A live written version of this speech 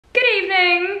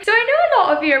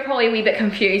lot of you are probably a wee bit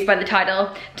confused by the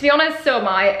title. To be honest, so am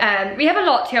I. We have a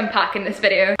lot to unpack in this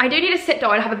video. I do need to sit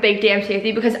down and have a big DMT with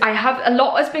you because I have a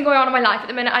lot that's been going on in my life at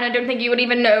the minute and I don't think you would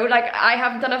even know. Like, I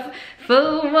have done a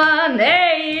full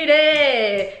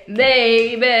 180,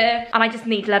 baby. And I just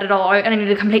need to let it all out and I need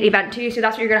to completely vent to you, so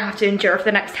that's what you're gonna have to endure for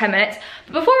the next 10 minutes.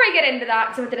 But before we get into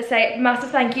that, I wanted to say a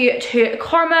massive thank you to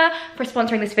Karma for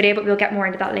sponsoring this video, but we'll get more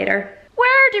into that later.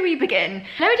 Where do we begin?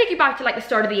 Let me take you back to like the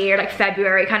start of the year, like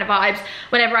February kind of vibes,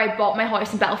 whenever I bought my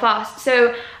house in Belfast.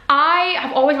 So I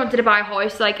have always wanted to buy a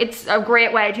house. Like, it's a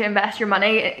great way to invest your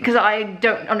money because I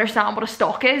don't understand what a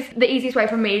stock is. The easiest way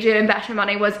for me to invest my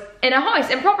money was in a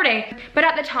house, in property. But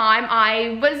at the time,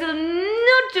 I was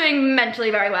not doing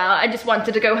mentally very well. I just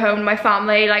wanted to go home to my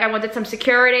family. Like, I wanted some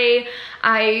security.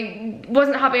 I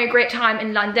wasn't having a great time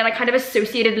in London. I kind of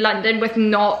associated London with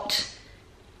not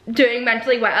doing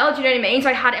mentally well, do you know what I mean? So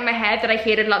I had it in my head that I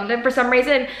hated London for some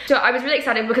reason. So I was really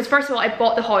excited because first of all, I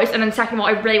bought the house, and then second of all,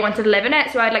 I really wanted to live in it.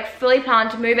 So I had like fully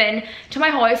planned to move in to my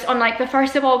house on like the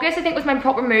 1st of August, I think was my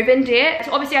proper move-in date.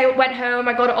 So obviously I went home,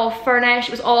 I got it all furnished,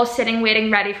 it was all sitting,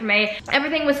 waiting, ready for me.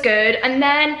 Everything was good. And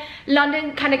then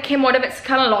London kind of came out of its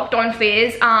kind of lockdown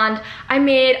phase and I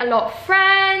made a lot of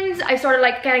friends. I started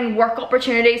like getting work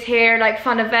opportunities here, like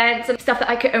fun events and stuff that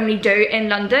I could only do in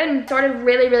London. Started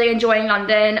really enjoying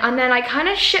London, and then I kind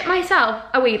of shit myself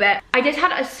a wee bit. I just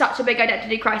had such a big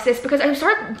identity crisis because I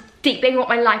started deeping what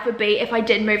my life would be if I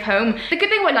did move home. The good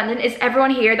thing about London is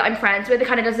everyone here that I'm friends with, it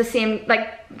kind of does the same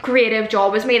like creative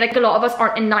job as me. Like, a lot of us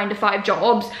aren't in 9-to-5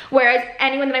 jobs, whereas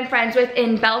anyone that I'm friends with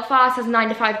in Belfast has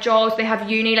 9-to-5 jobs. They have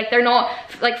uni, like they're not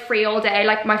like free all day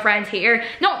like my friends here.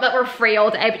 Not that we're free all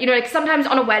day, but you know, like sometimes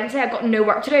on a Wednesday I've got no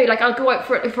work to do. Like, I'll go out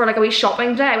for like a wee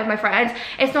shopping day with my friends.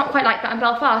 It's not quite like that in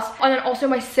Belfast. And then also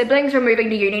my siblings are moving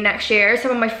to uni next year.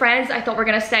 Some of my friends I thought were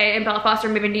gonna stay in Belfast are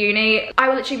moving to uni. I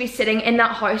will literally be sitting in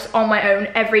that house on my own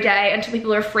every day until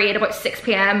people are free at about 6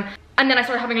 p.m. And then I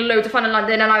started having loads of fun in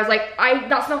London, and I was like,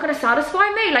 that's not gonna satisfy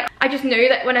me. Like, I just knew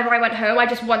that whenever I went home, I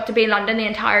just want to be in London the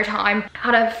entire time.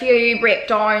 Had a few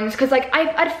breakdowns, because like,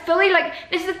 I'd fully, like,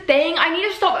 this is the thing, I need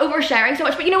to stop oversharing so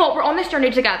much, but you know what, we're on this journey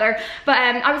together. But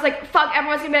I was like, fuck,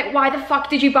 everyone's gonna be like, why the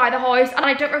fuck did you buy the house? And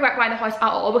I don't regret buying the house at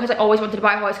all, because I always wanted to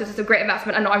buy a house because it's a great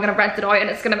investment, and now I'm gonna rent it out, and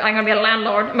I'm gonna be a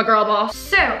landlord, I'm a girl boss.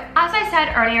 So, as I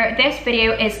said earlier, this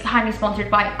video is kindly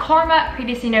sponsored by Karma,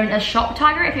 previously known as Shop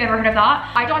Tagger, if you've ever heard of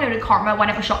that. I downloaded Karma when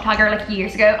it was Shop Tagger like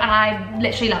years ago, and I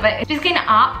literally love it. It's basically an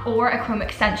app or a Chrome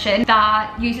extension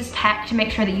that uses tech to make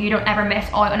sure that you don't ever miss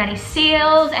out on any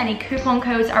sales, any coupon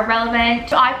codes are relevant.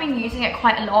 So I've been using it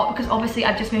quite a lot because obviously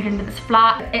I've just moved into this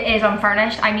flat. It is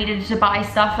unfurnished. I needed to buy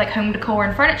stuff like home decor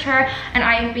and furniture, and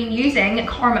I have been using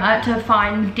Karma to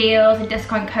find deals and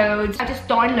discount codes. I just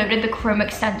downloaded the Chrome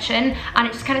extension, and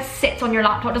it just kind of sits on your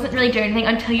laptop. It doesn't really do anything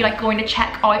until you like going to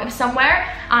check out of somewhere,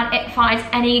 and it finds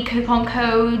any coupon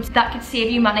codes that could save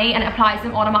you money and it applies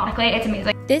them automatically. It's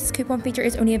amazing. This coupon feature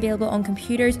is only available on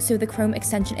computers, so the Chrome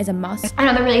extension is a must.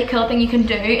 Another really cool thing you can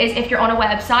do is if you're on a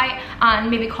website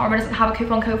and maybe Karma doesn't have a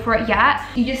coupon code for it yet,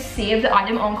 you just save the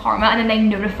item on Karma, and then they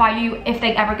notify you if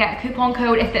they ever get a coupon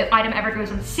code, if the item ever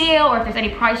goes on sale, or if there's any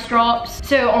price drops.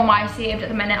 So on my saved at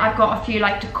the minute, I've got a few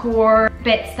like decor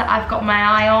bits that I've got my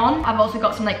eye on. I've also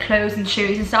got some like clothes and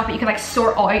shoes and stuff, but you can like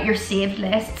sort out your saved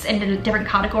lists into different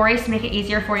categories to make it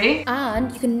easier for you.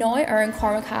 And you can now earn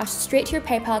Karma cash straight to your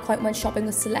PayPal account when shopping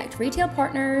with select retail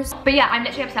partners. But yeah, I'm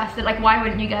literally obsessed with it. Like, why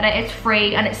wouldn't you get it? It's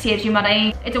free and it saves you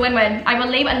money. It's a win-win. I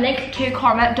will leave a link to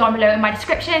Karma down below in my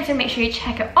description, so make sure you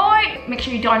check it out. Make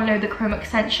sure you download the Chrome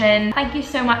extension. Thank you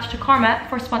so much to Karma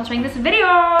for sponsoring this video.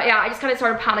 Yeah, I just kind of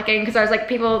started panicking because I was like,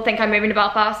 people think I'm moving to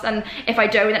Belfast, and if I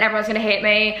don't, then everyone's gonna hate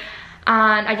me.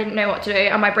 And I didn't know what to do,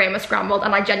 and my brain was scrambled,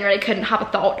 and I genuinely couldn't have a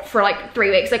thought for like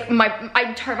 3 weeks. Like,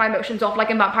 I turned my emotions off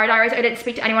like in Vampire Diaries. I didn't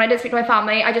speak to anyone, I didn't speak to my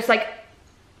family. I just like,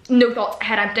 no thoughts,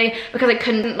 head empty, because I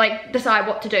couldn't like decide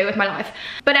what to do with my life.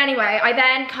 But anyway, I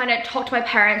then kind of talked to my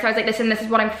parents. I was like, listen, this is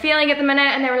what I'm feeling at the minute,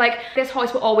 and they were like, this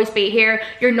house will always be here.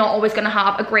 You're not always gonna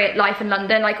have a great life in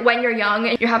London. Like, when you're young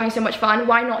and you're having so much fun,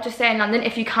 why not just stay in London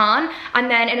if you can,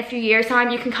 and then in a few years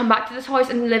time you can come back to this house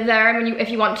and live there if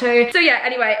you want to. So yeah,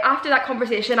 anyway, after that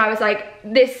conversation, I was like,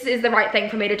 this is the right thing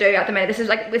for me to do at the minute.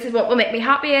 This is what will make me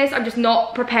happiest. I'm just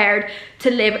not prepared to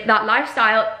live that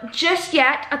lifestyle just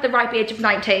yet at the ripe age of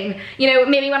 19. You know,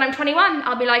 maybe when I'm 21,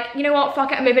 I'll be like, you know what,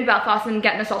 fuck it, I'm moving to Belfast and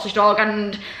getting a sausage dog,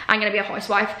 and I'm gonna be a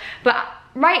housewife. But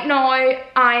right now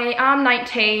I am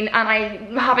 19 and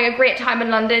I'm having a great time in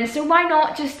London, so why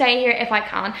not just stay here if I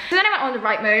can. So then I went on the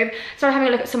Rightmove, started having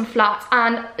a look at some flats,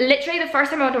 and literally the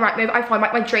first time I went on Rightmove I found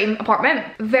like my dream apartment.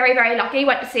 Very, very lucky,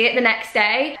 went to see it the next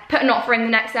day, put an offer in the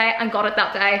next day and got it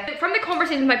that day. From the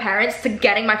conversation with my parents to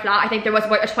getting my flat, I think there was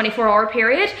about a 24-hour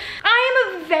period. I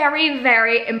am a very,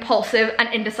 very impulsive and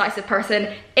indecisive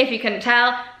person, if you couldn't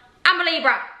tell. I'm a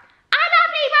Libra. I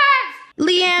love Libras!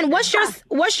 Leanne,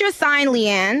 what's your sign,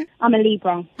 Leanne? I'm a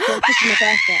Libra. So it's just my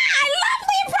birthday. I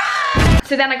love Libra!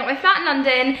 So then I got my flat in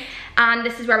London, and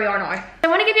this is where we are now. I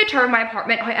want to give you a tour of my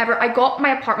apartment. However, I got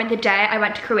my apartment the day I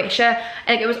went to Croatia.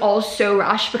 Like, it was all so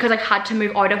rushed because I had to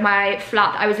move out of my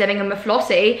flat that I was living in with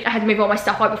Flossie. I had to move all my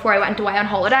stuff out before I went away on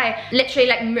holiday. Literally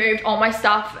like moved all my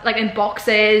stuff like in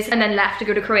boxes and then left to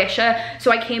go to Croatia.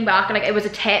 So I came back and like it was a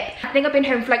tip. I think I've been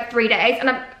home for like 3 days, and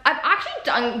I've actually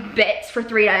done bits for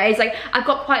 3 days. Like, I've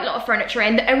got quite a lot of furniture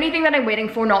in. The only thing that I'm waiting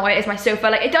for now is my sofa.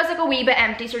 Like, it does look a wee bit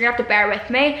empty, so you're gonna have to bear with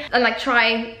me and like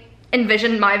try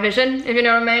envision my vision, if you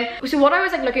know what I mean. So what I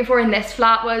was like looking for in this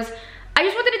flat was, I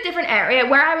just wanted a different area.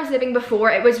 Where I was living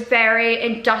before, it was very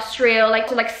industrial, like,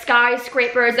 so like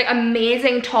skyscrapers, like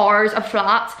amazing towers of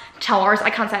flats. Towers, I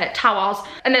can't say it, towers,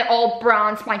 and they're all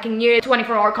brand spanking new,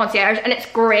 24-hour concierge, and it's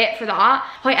great for that.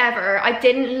 However, I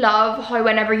didn't love how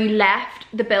whenever you left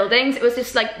the buildings, it was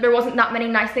just like there wasn't that many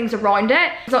nice things around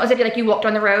it. It's not as if you walk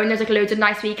down the road and there's like loads of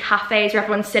nice wee cafes where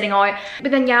everyone's sitting out.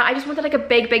 But then yeah, I just wanted like a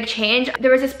big change.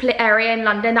 There was this area in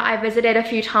London that I visited a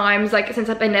few times like since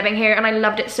I've been living here, and I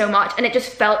loved it so much, and it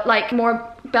just felt like more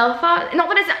Belfast. Not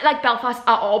that it's like Belfast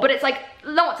at all, but it's like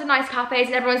lots of nice cafes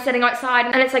and everyone's sitting outside,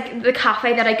 and it's like the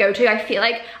cafe that I go to, I feel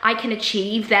like I can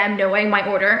achieve them knowing my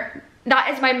order.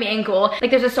 That is my main goal. Like,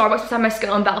 there's a Starbucks beside my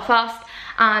school in Belfast,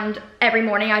 and every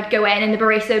morning I'd go in and the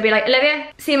barista would be like,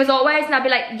 Olivia, same as always, and I'd be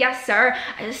like, yes sir.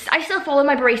 I still follow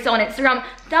my barista on Instagram.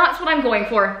 That's what I'm going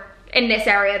for in this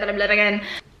area that I'm living in.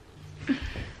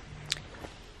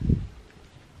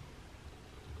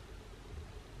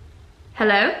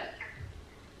 Hello?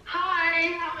 Hi,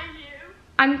 how are you?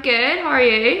 I'm good, how are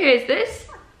you? Who is this?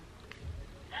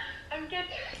 I'm good.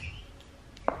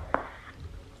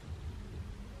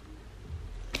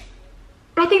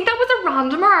 I think that was a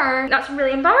randomer. That's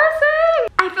really embarrassing.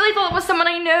 I really thought it was someone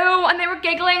I know and they were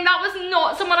giggling. That was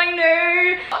not someone I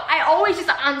knew. I always just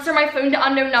answer my phone to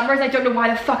unknown numbers. I don't know why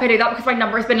the fuck I do that, because my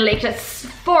number has been leaked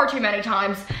far too many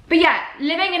times. But yeah,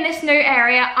 living in this new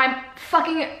area, I'm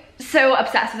fucking so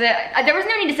obsessed with it. There was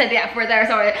no need to say the F word there,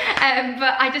 sorry.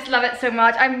 But I just love it so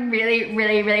much. I'm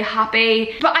really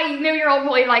happy. But I know you're all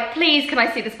probably like, please can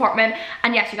I see this apartment?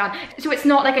 And yes, you can. So it's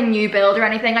not like a new build or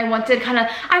anything. I wanted kind of,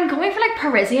 I'm going for like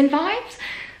Parisian vibes.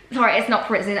 Sorry, it's not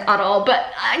Parisian at all, but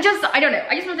I don't know.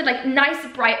 I just wanted like nice,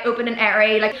 bright, open and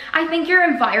airy. Like, I think your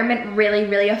environment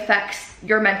really affects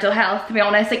your mental health, to be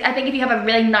honest. Like, I think if you have a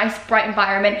really nice, bright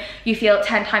environment, you feel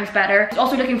 10 times better. I was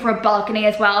also looking for a balcony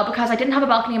as well, because I didn't have a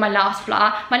balcony in my last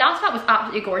flat. My last flat was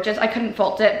absolutely gorgeous. I couldn't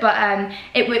fault it, but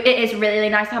it is really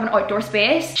nice to have an outdoor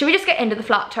space. Should we just get into the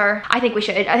flat tour? I think we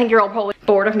should. I think you're all probably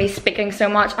bored of me speaking so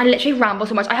much. I literally ramble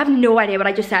so much. I have no idea what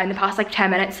I just said in the past like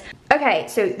 10 minutes. Okay,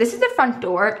 so this is the front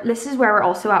door. This is where we're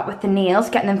also at with the nails,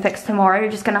 getting them fixed tomorrow.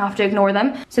 You're just gonna have to ignore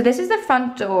them. So this is the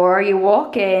front door. You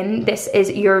walk in, this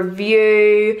is your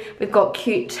view. We've got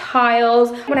cute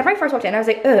tiles. Whenever I first walked in, I was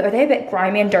like, oh, are they a bit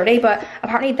grimy and dirty? But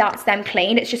apparently that's them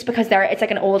clean. It's just because it's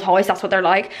like an old house, that's what they're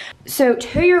like. So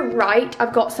to your right,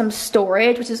 I've got some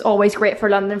storage, which is always great for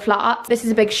London flats. This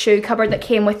is a big shoe cupboard that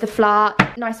came with the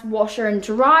flat. Nice washer and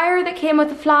dryer that came with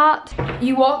the flat.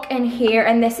 You walk in here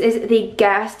and this is the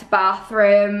guest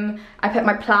bathroom. I put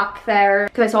my plaque there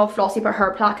because I saw Flossie put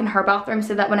her plaque in her bathroom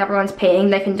so that when everyone's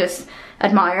peeing, they can just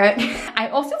admire it. I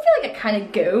also feel like it kind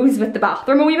of goes with the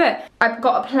bathroom a wee bit. I've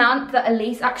got a plant that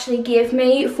Elise actually gave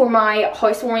me for my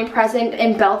housewarming present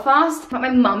in Belfast. But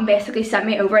my mum basically sent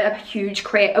me over a huge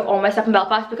crate of all my stuff in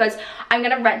Belfast because I'm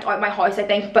gonna rent out my house, I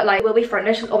think, but like, it will be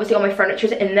furnished. Obviously all my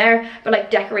furniture's in there, but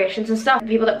like decorations and stuff,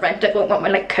 people that rent it won't want my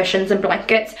like cushions and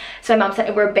blankets. So my mum sent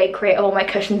over a big crate of all my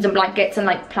cushions and blankets and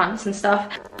like plants and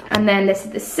stuff. And then this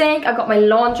is the sink. I've got my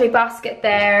laundry basket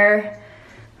there.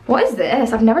 What is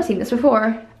this? I've never seen this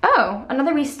before. Oh,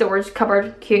 another wee storage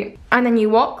cupboard, cute. And then you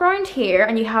walk around here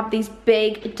and you have these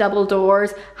big double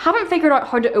doors. Haven't figured out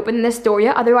how to open this door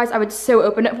yet, otherwise I would so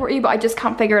open it for you, but I just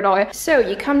can't figure it out. So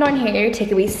you come down here,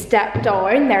 take a wee step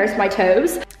down, there's my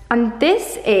toes. And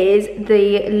this is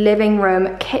the living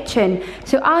room kitchen.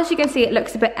 So as you can see, it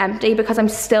looks a bit empty because I'm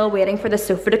still waiting for the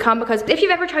sofa to come, because if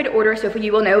you've ever tried to order a sofa,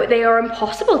 you will know they are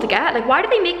impossible to get. Like, why do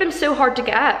they make them so hard to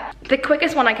get? The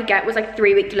quickest one I could get was like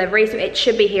 3-week delivery, so it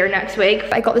should be here next week.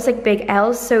 I got this like big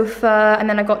L sofa, and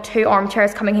then I got 2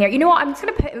 armchairs coming here. You know what, I'm just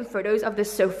gonna put in photos of the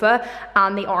sofa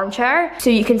and the armchair so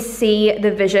you can see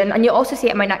the vision, and you'll also see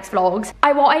it in my next vlogs.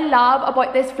 What I love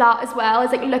about this flat as well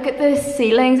is, like, look at the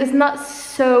ceilings. Isn't that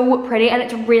so pretty? And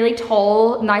it's really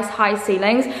tall, nice high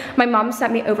ceilings. My mum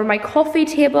sent me over my coffee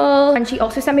table, and she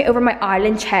also sent me over my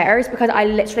island chairs because I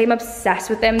literally am obsessed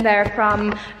with them. They're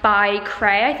from by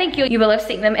Cray. I think you will have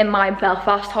seen them in my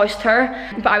Belfast house tour,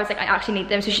 but I was like, I actually need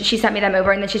them, so she sent me them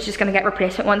over, and then she's just gonna get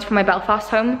replacement ones for my Belfast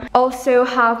home. Also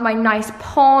have my nice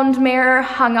pond mirror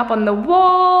hung up on the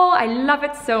wall. I love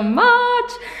it so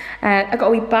much. I got a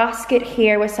wee basket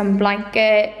here with some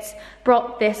blankets.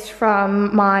 Brought this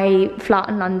from my flat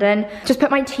in London. Just put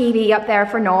my TV up there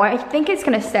for now. I think it's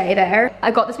gonna stay there.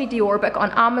 I got this wee Dior book on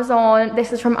Amazon.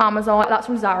 This is from Amazon. That's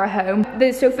from Zara Home.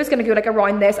 The sofa's gonna go like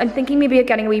around this. I'm thinking maybe of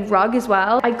getting a wee rug as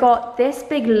well. I got this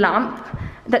big lamp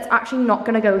that's actually not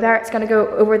gonna go there. It's gonna go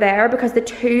over there because the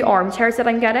 2 armchairs that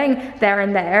I'm getting, there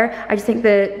and there, I just think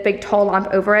the big tall lamp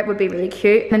over it would be really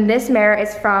cute. And this mirror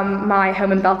is from my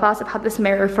home in Belfast. I've had this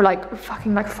mirror for like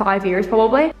fucking like 5 years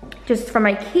probably. Just from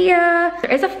IKEA.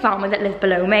 There is a family that live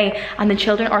below me, and the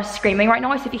children are screaming right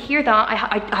now, so if you hear that,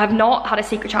 I have not had a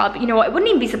secret child, but you know what, it wouldn't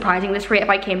even be surprising this rate if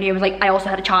I came to you and was like, I also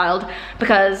had a child,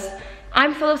 because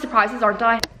I'm full of surprises, aren't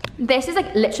I? This is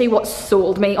like literally what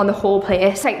sold me on the whole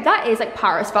place. Like, that is like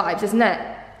Paris vibes, isn't it?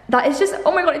 That is just,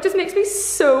 oh my god, it just makes me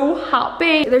so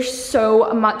happy. There's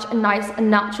so much nice and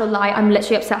natural light. I'm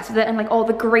literally obsessed with it, and like all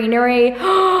the greenery.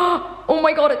 Oh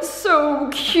my god, it's so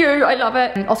cute. I love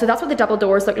it. And also, that's what the double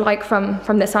doors look like from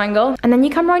this angle. And then you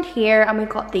come around here and we've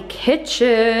got the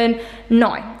kitchen.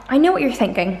 Now, I know what you're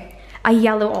thinking. A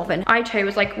yellow oven. I too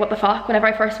was like, what the fuck, whenever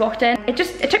I first walked in. It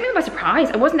took me by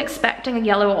surprise. I wasn't expecting a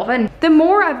yellow oven. The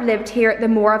more I've lived here, the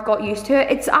more I've got used to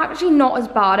it. It's actually not as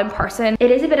bad in person.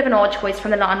 It is a bit of an odd choice from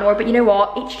the landlord, but you know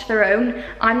what, each to their own.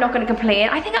 I'm not gonna complain.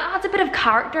 I think it adds a bit of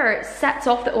character. It sets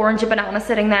off the orange and banana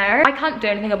sitting there. I can't do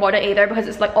anything about it either, because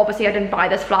it's like, obviously I didn't buy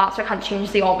this flat, so I can't change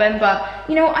the oven, but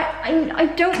you know,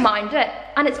 I don't mind it.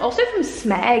 And it's also from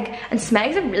Smeg, and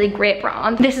Smeg's a really great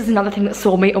brand. This is another thing that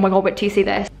sold me. Oh my god, wait till you see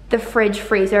this. The fridge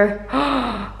freezer.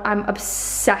 I'm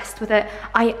obsessed with it.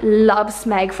 I love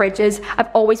Smeg fridges. I've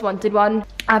always wanted one.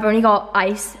 I've only got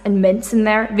ice and mints in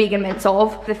there, vegan mints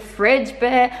of. The fridge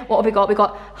bit, what have we got? We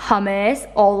got hummus,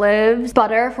 olives,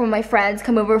 butter from when my friends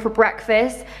come over for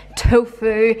breakfast,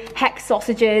 tofu, hex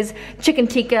sausages, chicken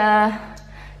tikka,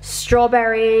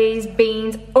 strawberries,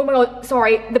 beans. Oh my god,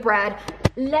 sorry, the bread.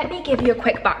 Let me give you a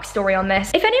quick backstory on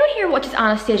this. If anyone here watches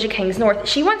Anastasia Kingsnorth,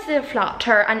 she once did a flat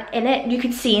tour, and in it you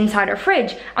could see inside her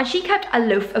fridge, and she kept a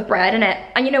loaf of bread in it.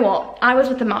 And you know what, I was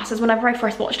with the masses whenever I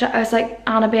first watched it. I was like,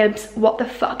 Anna babes, what the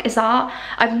fuck is that?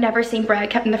 I've never seen bread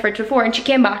kept in the fridge before. And she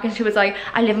came back and she was like,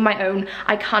 I live on my own,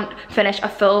 I can't finish a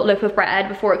full loaf of bread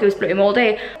before it goes blue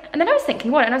moldy. And then I was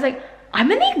thinking about it, and I was like, I'm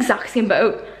in the exact same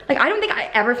boat. Like, I don't think I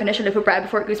ever finish a loaf of bread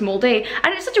before it goes moldy.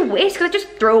 And it's such a waste because I just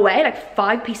throw away like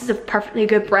 5 pieces of perfectly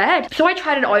good bread. So I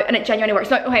tried it out and it genuinely works.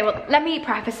 Now, okay, well, let me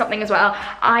preface something as well.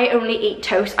 I only eat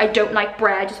toast. I don't like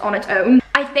bread just on its own.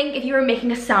 I think if you were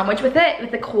making a sandwich with it,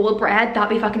 with the cold bread, that'd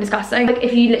be fucking disgusting. Like,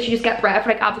 if you literally just get bread for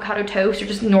like avocado toast or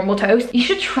just normal toast, you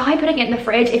should try putting it in the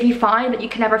fridge if you find that you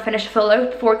can never finish a full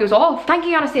loaf before it goes off. Thank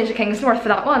you, Anastasia Kingsnorth, for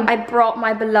that one. I brought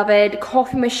my beloved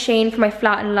coffee machine from my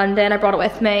flat in London. I brought it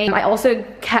with me. I also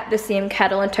kept the same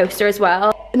kettle and toaster as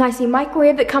well. A nice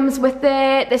microwave that comes with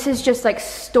it. This is just like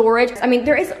storage. I mean,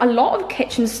 there is a lot of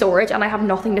kitchen storage and I have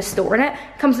nothing to store in it.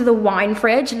 Comes with a wine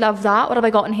fridge, love that. What have I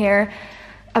got in here?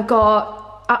 I've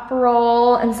got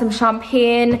Aperol and some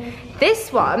champagne.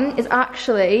 This one is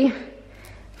actually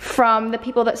from the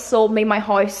people that sold me my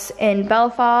house in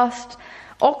Belfast.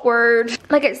 Awkward.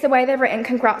 Like, it's the way they've written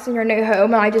congrats on your new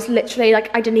home, and I just literally,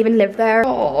 like, I didn't even live there.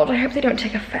 God, I hope they don't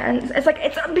take offense. It's like,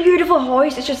 it's a beautiful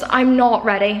house. It's just, I'm not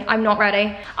ready. I'm not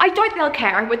ready. I doubt they'll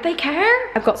care. Would they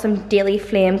care? I've got some Daily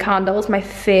Flame candles, my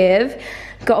fave.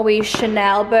 Got a wee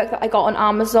Chanel book that I got on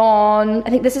Amazon.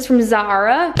 I think this is from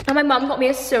Zara. And my mum got me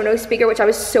a Sonos speaker, which I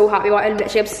was so happy about. I'm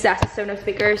literally obsessed with Sonos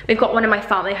speakers. We've got one in my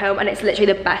family home and it's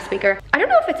literally the best speaker. I don't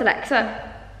know if it's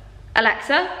Alexa.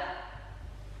 Alexa?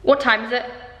 What time is it?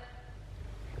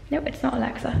 Nope, it's not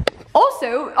Alexa.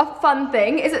 Also, a fun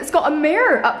thing is it's got a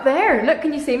mirror up there. Look,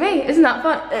 can you see me? Isn't that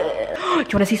fun? Do you want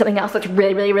to see something else that's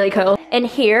really, really, really cool? In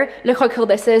here, look how cool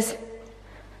this is.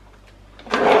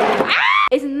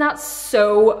 Isn't that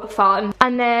so fun?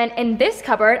 And then in this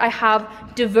cupboard, I have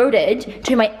devoted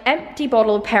to my empty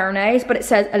bottle of Peronaise, but it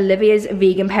says Olivia's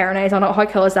vegan Peronaise on it. How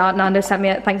cool is that? Nando's sent me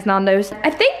it, thanks Nando's. I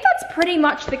think that's pretty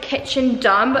much the kitchen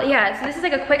done, but yeah, so this is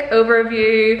like a quick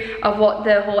overview of what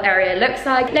the whole area looks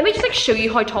like. Let me just like show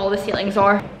you how tall the ceilings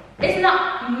are. Isn't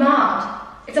that mad?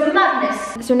 It's a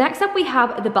madness. So next up we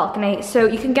have the balcony. So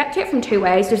you can get to it from two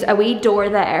ways. There's a wee door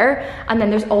there, and then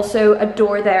there's also a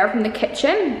door there from the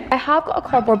kitchen. I have got a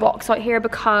cardboard box out here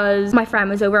because my friend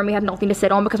was over and we had nothing to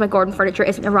sit on because my garden furniture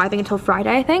isn't arriving until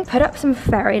Friday, I think. Put up some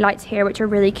fairy lights here, which are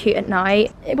really cute at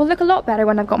night. It will look a lot better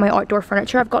when I've got my outdoor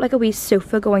furniture. I've got like a wee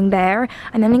sofa going there,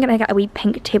 and then I'm gonna get a wee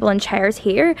pink table and chairs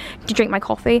here to drink my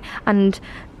coffee and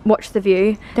watch the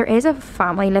view. There is a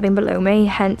family living below me,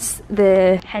 hence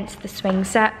the swing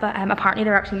set, but apparently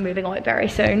they're actually moving out very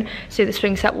soon, so the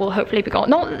swing set will hopefully be gone.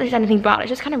 Not that there's anything bad, it's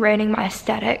just kind of ruining my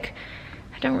aesthetic.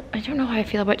 I don't know how I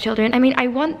feel about children. I mean, I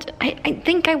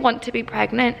think I want to be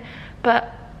pregnant,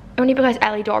 but only because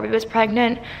Ellie Darby was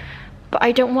pregnant, but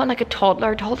I don't want like a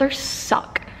toddler. Toddlers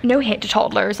suck. No hate to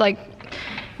toddlers, like,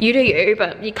 you do you,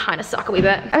 but you kind of suck a wee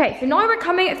bit. Okay, so now we're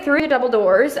coming through the double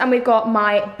doors and we've got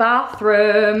my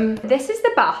bathroom. This is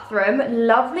the bathroom,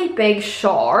 lovely big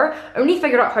shower. Only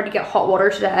figured out how to get hot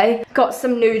water today. Got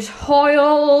some new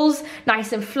towels,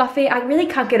 nice and fluffy. I really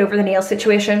can't get over the nail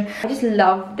situation. I just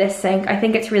love this sink. I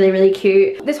think it's really, really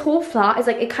cute. This whole flat is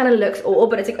like, it kind of looks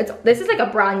old, but it's like, this is like a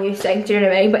brand new sink, do you know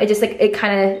what I mean? But it just like,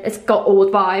 it's got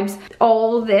old vibes.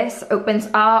 All this opens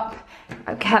up.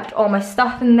 I've kept all my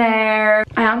stuff in there.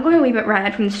 I am going a wee bit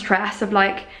red from the stress of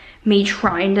like me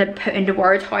trying to put into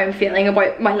words how I'm feeling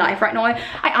about my life right now. I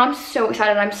am so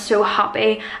excited, I'm so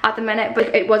happy at the minute,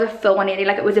 but it was a full 180,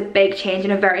 like it was a big change in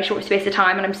a very short space of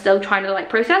time, and I'm still trying to like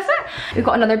process it. We've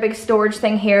got another big storage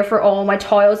thing here for all my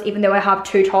towels, even though I have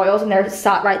 2 towels and they're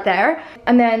sat right there.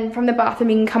 And then from the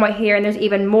bathroom you can come out here and there's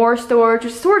even more storage.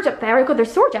 There's storage up there. Oh god,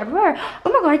 there's storage everywhere.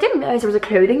 Oh my god, I didn't realize there was a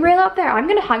clothing rail up there. I'm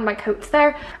gonna hang my coats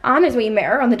there. And there's a wee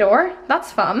mirror on the door.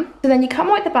 That's fun. So then you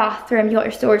come out the bathroom, you got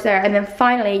your storage there, and then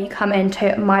finally you come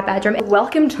into my bedroom.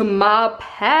 Welcome to my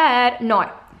pet.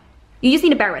 Now, you just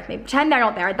need to bear with me. Pretend they're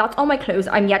not there. That's all my clothes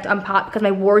I'm yet to unpack because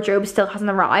my wardrobe still hasn't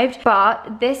arrived.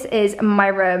 But this is my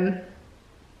room.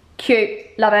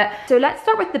 Cute, love it. So let's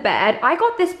start with the bed. I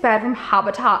got this bed from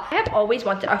Habitat. I have always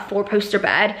wanted a 4-poster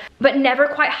bed, but never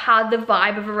quite had the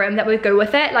vibe of a room that would go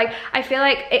with it. Like, I feel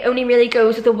like it only really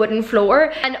goes with a wooden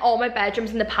floor, and all my bedrooms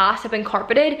in the past have been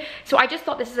carpeted. So I just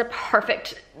thought this is a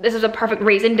perfect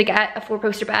reason to get a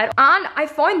 4-poster bed. And I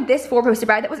found this 4-poster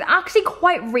bed that was actually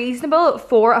quite reasonable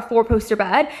for a 4-poster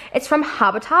bed. It's from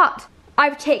Habitat.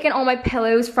 I've taken all my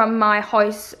pillows from my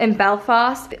house in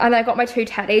Belfast, and I got my 2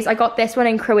 teddies. I got this one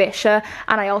in Croatia,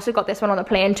 and I also got this one on the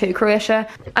plane to Croatia.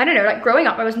 I don't know, like growing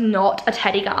up I was not a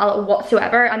teddy gal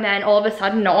whatsoever, and then all of a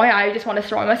sudden now I just want to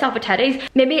throw myself with teddies.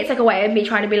 Maybe it's like a way of me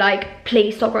trying to be like,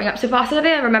 please stop growing up so fast,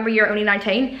 Olivia. Remember, you're only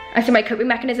 19. And so my coping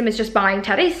mechanism is just buying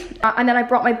teddies. And then I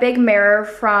brought my big mirror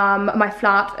from my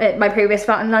flat, my previous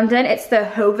flat in London. It's the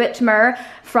Hovit mirror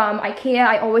from IKEA.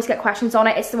 I always get questions on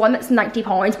it. It's the one that's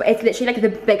 £90, but it's literally like the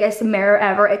biggest mirror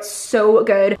ever. It's so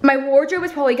good. My wardrobe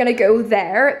is probably gonna go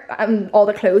there, and all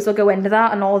the clothes will go into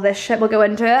that, and all this shit will go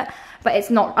into it, but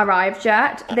it's not arrived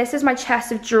yet. This is my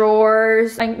chest of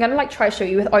drawers. I'm gonna like try to show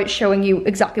you without showing you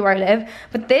exactly where I live,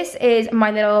 but this is my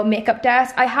little makeup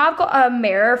desk. I have got a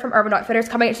mirror from Urban Outfitters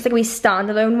coming. It's just like a wee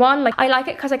standalone one. Like, I like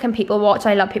it because I can people watch.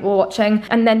 I love people watching.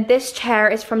 And then this chair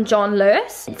is from John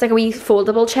Lewis. It's like a wee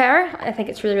foldable chair. I think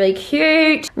it's really, really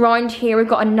cute. Round here we've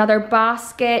got another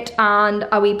basket and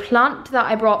a wee plant that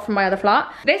I brought from my other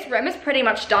flat. This room is pretty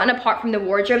much done apart from the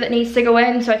wardrobe that needs to go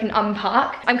in so I can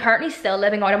unpack. I'm currently still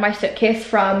living out of my suitcase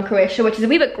from Croatia, which is a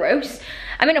wee bit gross.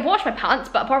 I mean, I've washed my pants,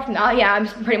 but apart from that, yeah, I'm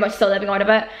pretty much still living out of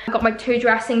it. I've got my 2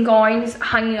 dressing gowns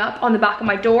hanging up on the back of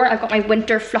my door. I've got my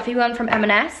winter fluffy one from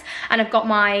M&S, and I've got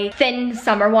my thin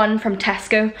summer one from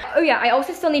Tesco. Oh yeah, I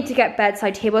also still need to get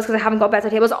bedside tables because I haven't got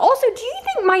bedside tables. Also, do you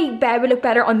think my bed would look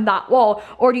better on that wall,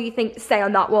 or do you think stay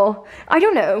on that wall? I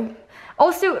don't know.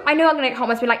 Also, I know I'm gonna get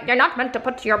comments be like, you're not meant to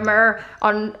put your mirror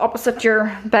on opposite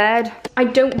your bed. I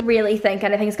don't really think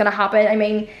anything's gonna happen. I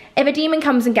mean, if a demon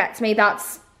comes and gets me,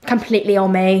 that's completely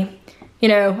on me. You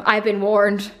know, I've been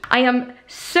warned. I am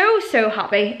so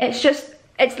happy.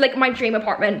 It's like my dream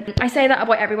apartment. I say that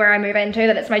about everywhere I move into,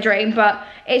 that it's my dream, but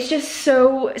it's just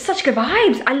such good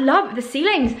vibes. I love the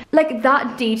ceilings. Like,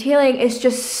 that detailing is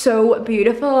just so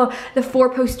beautiful. The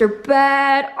 4-poster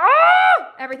bed,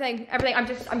 everything.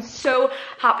 I'm so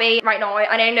happy right now.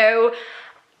 And I know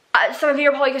Some of you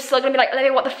are probably just still gonna be like,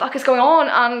 Olivia, what the fuck is going on?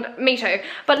 And me too.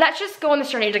 But let's just go on this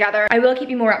journey together. I will keep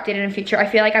you more updated in future. I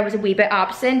feel like I was a wee bit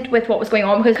absent with what was going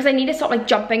on because I need to stop like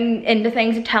jumping into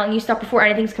things and telling you stuff before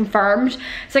anything's confirmed.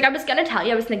 So like I was gonna tell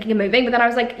you I was thinking of moving, but then I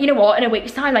was like, you know what, in a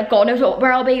week's time, like God knows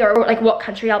where I'll be or like what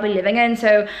country I'll be living in.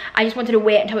 So I just wanted to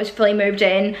wait until I was fully moved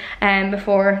in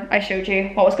before I showed you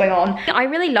what was going on. I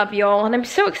really love y'all and I'm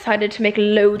so excited to make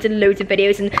loads and loads of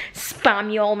videos and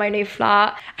spam you all my new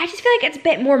flat. I just feel like it's a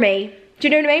bit more me. Do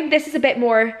you know what I mean? This is a bit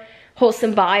more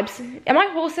wholesome vibes. Am I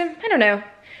wholesome? I don't know.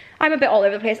 I'm a bit all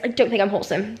over the place. I don't think I'm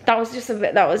wholesome. That was just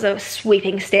that was a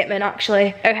sweeping statement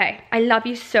actually. Okay, I love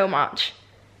you so much.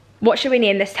 What should we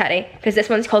name this teddy? Because this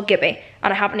one's called Gibby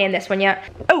and I haven't named this one yet.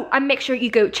 Oh, and make sure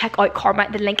you go check out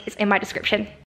Karma. The link is in my description.